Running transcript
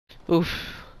Oof.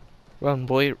 Run,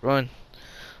 boy, run.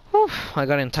 Oof, I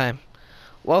got in time.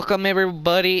 Welcome,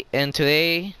 everybody, and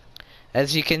today,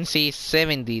 as you can see,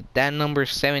 70. That number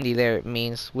 70 there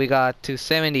means we got to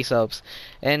 70 subs.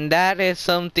 And that is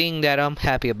something that I'm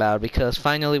happy about, because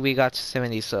finally we got to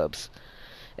 70 subs.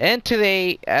 And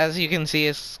today, as you can see,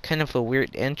 is kind of a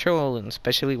weird intro, and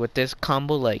especially with this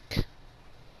combo, like,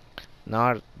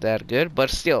 not that good.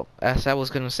 But still, as I was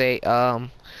gonna say,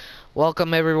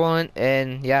 welcome everyone,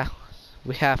 and yeah,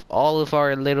 we have all of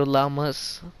our little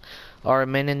llamas, our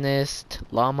meninist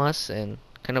llamas, and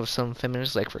kind of some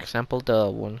feminists, like for example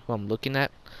the one who I'm looking at,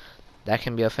 that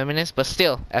can be a feminist. But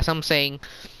still, as I'm saying,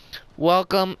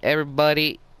 welcome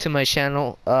everybody to my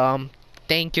channel.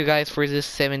 Thank you guys for this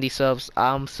 70 subs.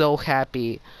 I'm so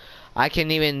happy. I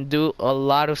can even do a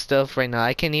lot of stuff right now.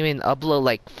 I can even upload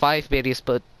like 5 videos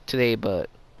but today, but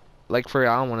like for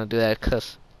I don't want to do that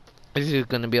because this is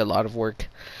gonna be a lot of work.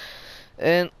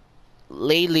 And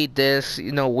lately this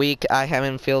week I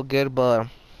haven't felt good, but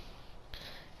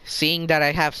seeing that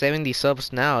I have 70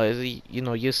 subs now is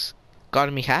just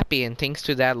got me happy. And thanks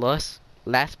to that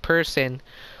last person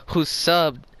who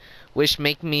subbed, which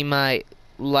make me my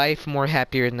life more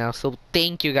happier now. So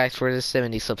thank you guys for the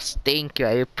 70 subs. Thank you.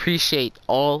 I appreciate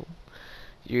all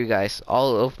you guys,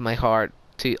 all of my heart,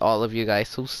 to all of you guys.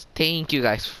 So thank you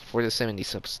guys for the 70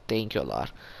 subs. Thank you a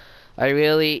lot. I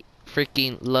really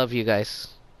freaking love you guys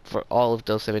for all of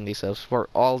those 70 subs, for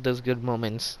all those good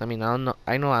moments. I mean, I know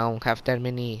I don't have that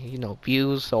many,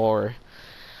 views or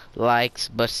likes,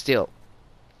 but still,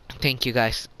 thank you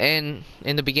guys. And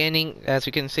in the beginning, as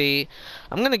you can see,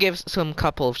 I'm gonna give some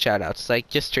couple of shout outs, like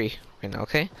just 3 right now,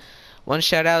 okay? One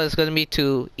shout out is gonna be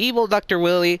to Evil Dr.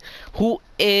 Willie, who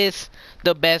is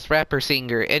the best rapper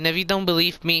singer. And if you don't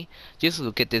believe me, just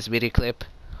look at this video clip.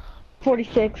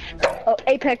 46. Oh,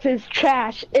 Apex is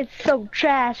trash. It's so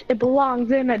trash. It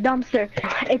belongs in a dumpster.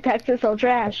 Apex is so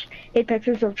trash. Apex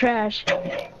is so trash.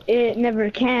 It never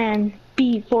can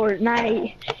be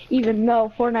Fortnite, even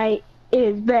though Fortnite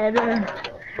is better.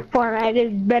 Fortnite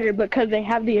is better because they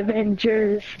have the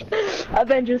Avengers.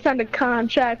 Avengers signed a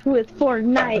contract with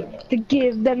Fortnite to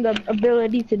give them the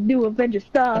ability to do Avengers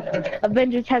stuff.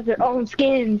 Avengers has their own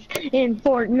skins in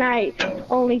Fortnite.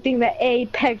 Only thing that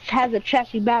Apex has a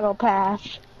trashy battle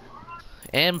pass.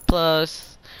 And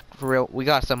plus, for real, we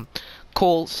got some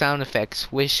cool sound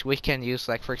effects which we can use,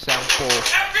 like for example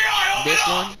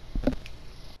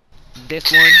this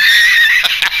one,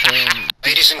 and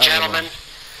ladies and gentlemen,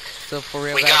 so for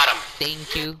real, we guys, got 'em.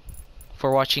 thank you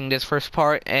for watching this first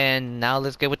part, and now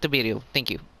let's get with the video. Thank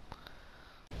you.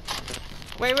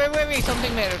 Wait,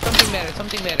 something better.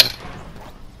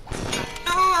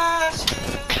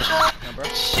 Number.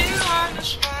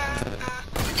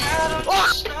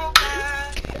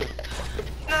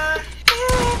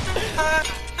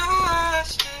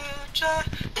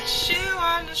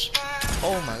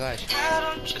 Oh my gosh.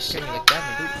 Scare me like that,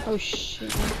 dude. Oh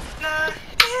shit.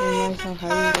 You guys know how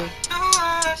you do.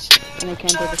 And I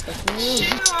can't do this fucking move.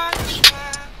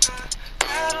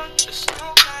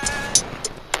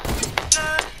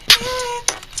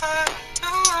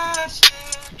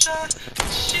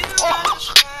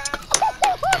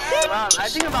 Wow, I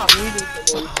think about moving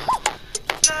today.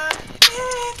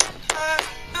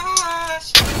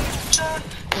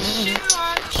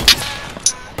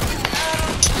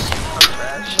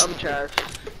 I'm trash.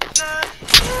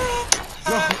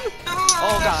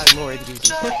 Oh god, Lord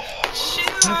Jesus.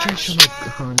 I'm trying to show my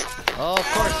gun. Oh, of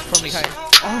course, from behind.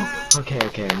 Oh,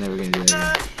 okay, I'm never gonna do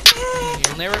that again.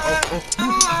 You'll never. Oh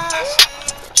god.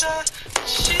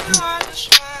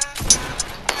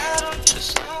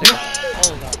 Oh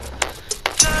my god.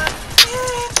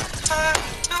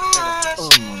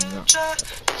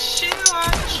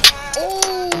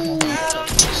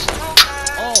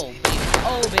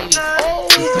 Oh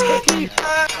baby.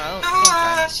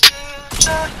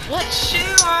 What?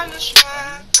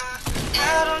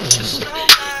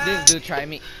 This dude tried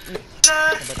me. I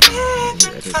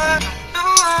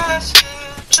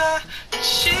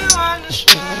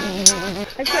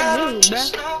can't move, bruh.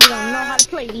 You don't know how to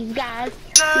play these guys.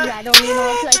 These guys don't even know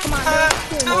how to play. Come on,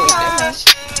 dude.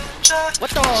 What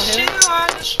the hell?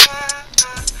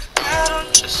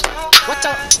 What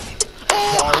the?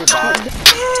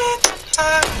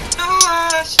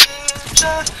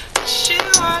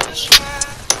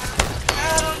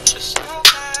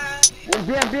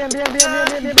 BM.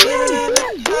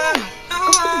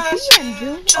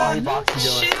 Oh, he boxed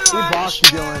you,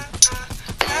 Dylan.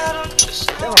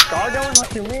 You have a scar going? What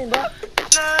you mean, bro? I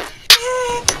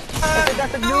think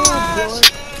that's a noob, Dylan.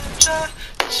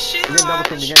 You're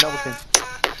getting double team.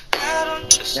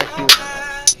 Next you.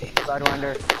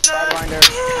 Sidewinder.